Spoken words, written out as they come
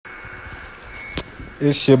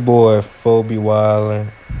It's your boy Phoebe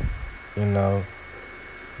Wildin, you know,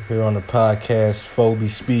 here on the podcast Phoebe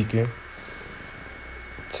Speaking.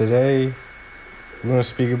 Today, we're going to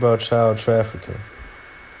speak about child trafficking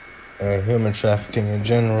and human trafficking in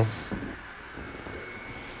general.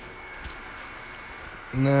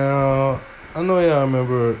 Now, I know y'all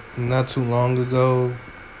remember not too long ago,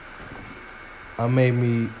 I made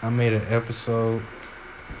an episode.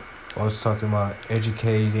 I was talking about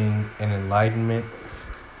educating and enlightenment.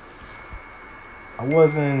 I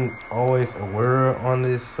wasn't always aware on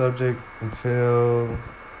this subject until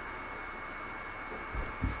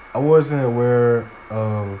I wasn't aware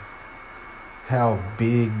of how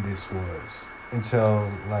big this was until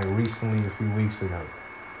like recently, a few weeks ago.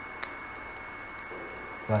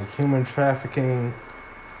 Like human trafficking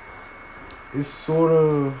is sort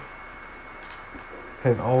of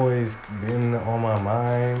has always been on my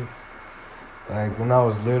mind. Like when I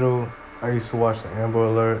was little, I used to watch the Amber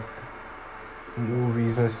Alert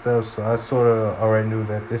movies and stuff, so I sort of already knew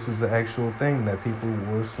that this was the actual thing, that people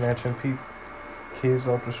were snatching kids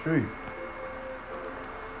off the street.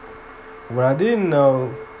 What I didn't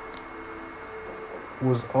know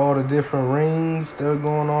was all the different rings that are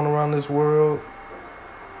going on around this world.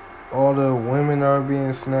 All the women are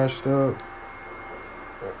being snatched up.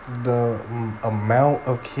 The amount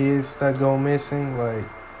of kids that go missing. Like,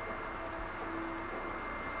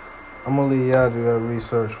 I'm gonna leave y'all do that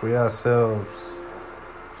research for yourselves,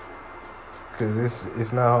 cause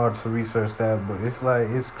it's not hard to research that, but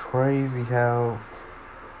it's crazy how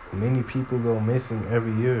many people go missing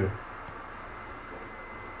every year.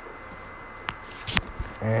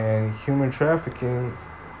 And human trafficking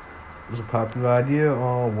was a popular idea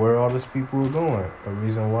on where all these people were going. A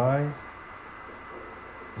reason why?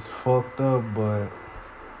 It's fucked up, but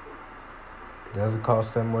it doesn't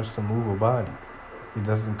cost that much to move a body. It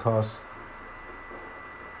doesn't cost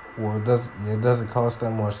that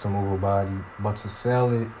much to move a body, but to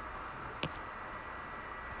sell it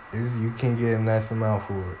you can get a nice amount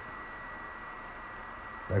for it.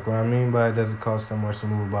 Like what I mean by it doesn't cost that much to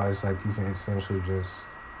move a body, it's like you can essentially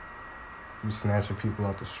you snatching people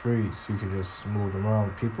off the streets, you can just move them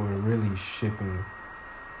around. People are really shipping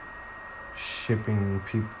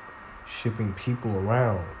people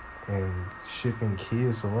around and shipping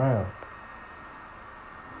kids around.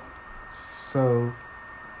 So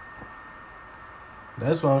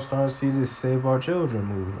that's why I'm starting to see this Save Our Children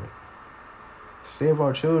movement. Save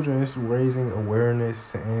Our Children is raising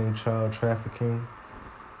awareness to end child trafficking,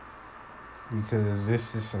 because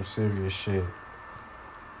this is some serious shit.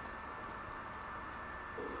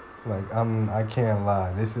 Like, I can't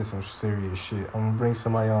lie. This is some serious shit. I'm gonna bring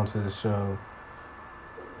somebody onto the show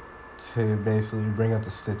to basically bring up the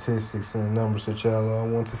statistics and the numbers that y'all all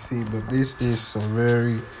want to see. But this is some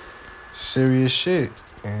very serious shit.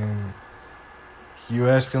 And you're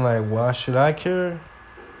asking, like, why should I care?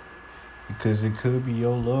 Because it could be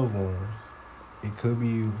your loved one. It could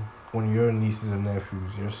be one of your nieces and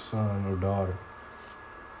nephews, your son or daughter.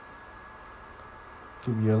 It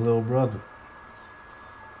could be your little brother.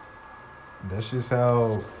 That's just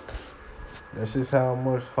how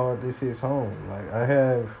much hard this hits home. Like, I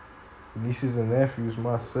have nieces and nephews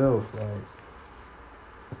myself. Like,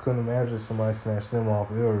 I couldn't imagine somebody snatch them off.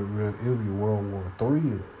 It would be World War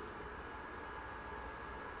III.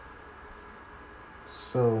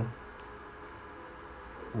 So,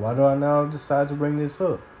 why do I now decide to bring this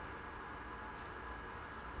up?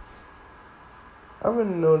 I've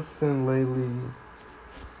been noticing lately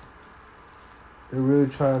they're really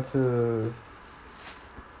trying to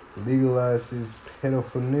legalize this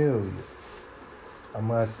pedophilia. I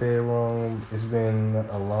might say it wrong. It's been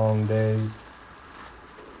a long day.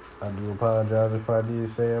 I do apologize if I did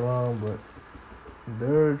say it wrong, but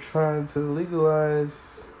they're trying to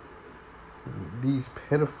legalize these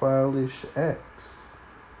pedophile-ish acts.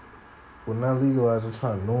 Well, not legalize, they're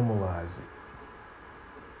trying to normalize it.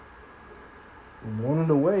 One of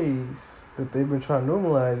the ways that they've been trying to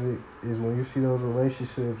normalize it is when you see those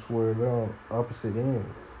relationships where they're on opposite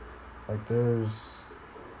ends. Like, there's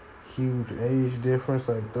huge age difference,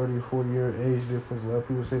 like 30, 40-year age difference. A lot of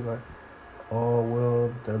people say, like, oh,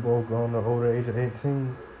 well, they're both grown to older age of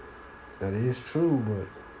 18. That is true, but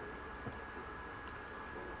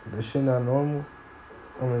that shit not normal.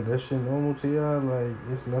 I mean, that shit normal to y'all? Like,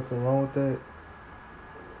 there's nothing wrong with that.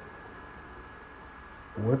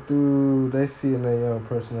 What do they see in a young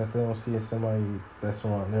person that they don't see in somebody that's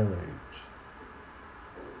around their age?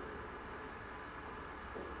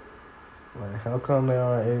 Like, how come they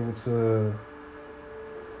aren't able to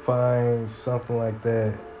find something like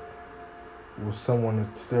that with someone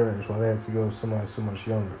that's their age, why they have to go with somebody so much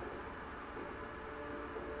younger?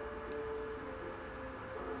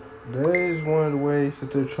 that is one of the ways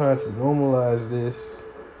that they're trying to normalize this.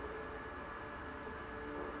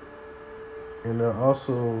 And they're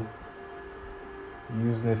also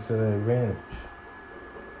using this to their advantage.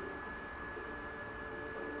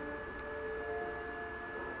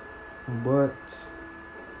 But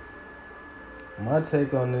my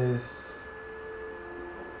take on this,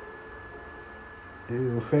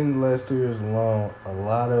 within the last 2 years alone, a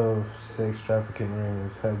lot of sex trafficking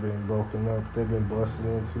rings have been broken up. They've been busted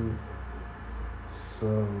into.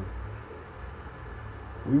 So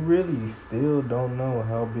we really still don't know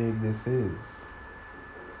how big this is.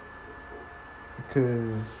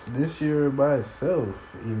 Because this year by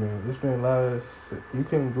itself, even, it's been a lot of, you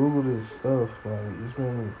can Google this stuff, like, it's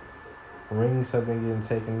been, rings have been getting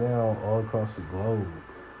taken down all across the globe.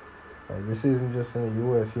 Like, this isn't just in the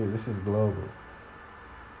U.S. here, this is global.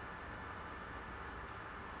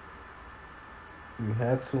 You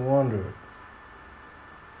have to wonder,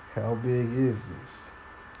 how big is this?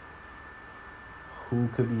 Who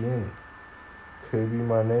could be in it? Could it be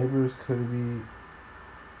my neighbors? Could it be,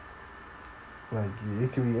 like,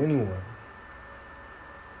 it could be anyone.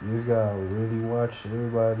 You just gotta really watch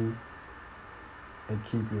everybody and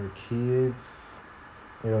keep your kids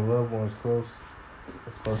and your loved ones close,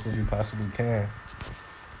 as close as you possibly can.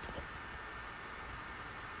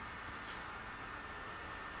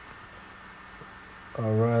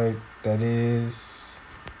 Alright, that is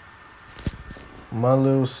my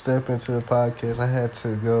little step into the podcast. I had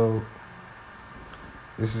to go.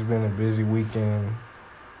 This has been a busy weekend.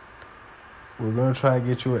 We're going to try to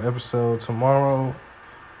get you an episode tomorrow.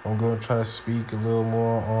 I'm going to try to speak a little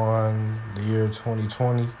more on the year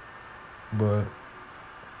 2020. But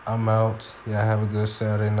I'm out. Y'all have a good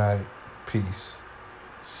Saturday night. Peace.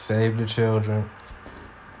 Save the children.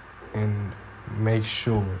 And make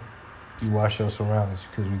sure you watch your surroundings,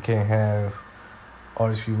 because we can't have all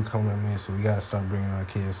these people coming in, so we got to start bringing our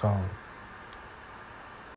kids home.